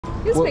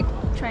You speak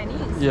Chinese?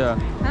 Yeah.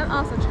 I'm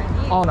also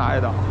Chinese. 哦，哪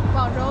里的？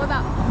广州的。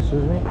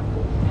 Excuse me.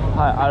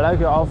 Hi, I like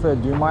your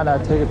outfit. Do you mind I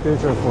take a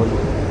picture for you?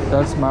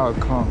 That's my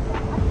account.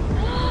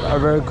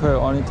 Very quick,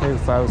 only take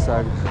 5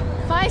 seconds.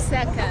 5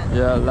 seconds.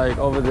 Yeah, like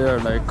over there,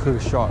 like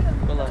quick shot.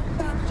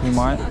 Do you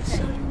mind?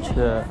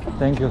 Yeah,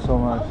 thank you so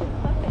much.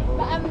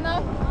 But I'm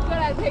not good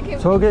at taking.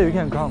 It's okay, you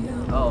can come.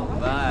 Oh,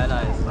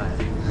 no, it's fine.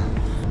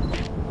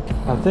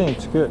 I think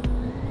it's good.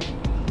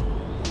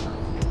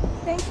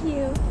 Thank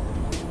you.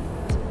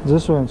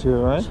 This one too,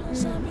 right?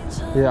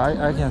 Yeah,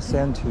 I can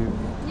send to you.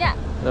 Yeah.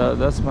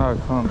 That's my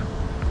account.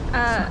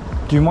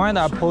 Do you mind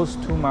I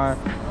post to my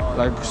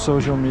like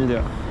social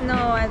media? No,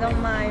 I don't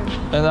mind.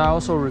 And I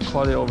also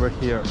record it over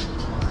here.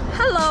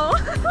 Hello.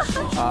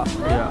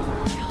 Yeah.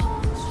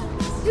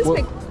 You What?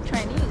 speak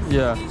Chinese?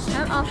 Yeah.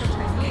 I'm also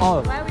Chinese.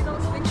 Oh. Why we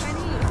don't speak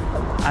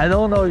Chinese? I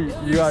don't know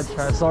you are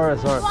Chinese. Sorry.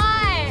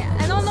 Why?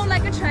 I don't know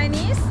like a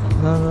Chinese.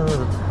 No.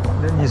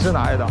 你是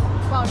哪里的？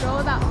广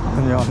州的。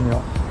你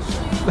好。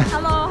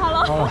Hello.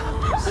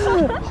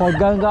 好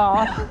尴尬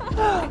啊！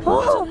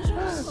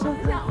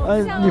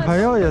哎，你朋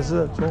友也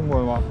是中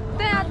国吗？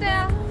对啊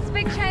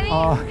 ，Speak Chinese.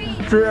 啊，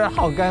这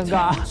好尴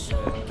尬。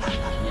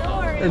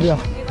 No worries. 哎呀，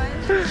没关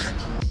系。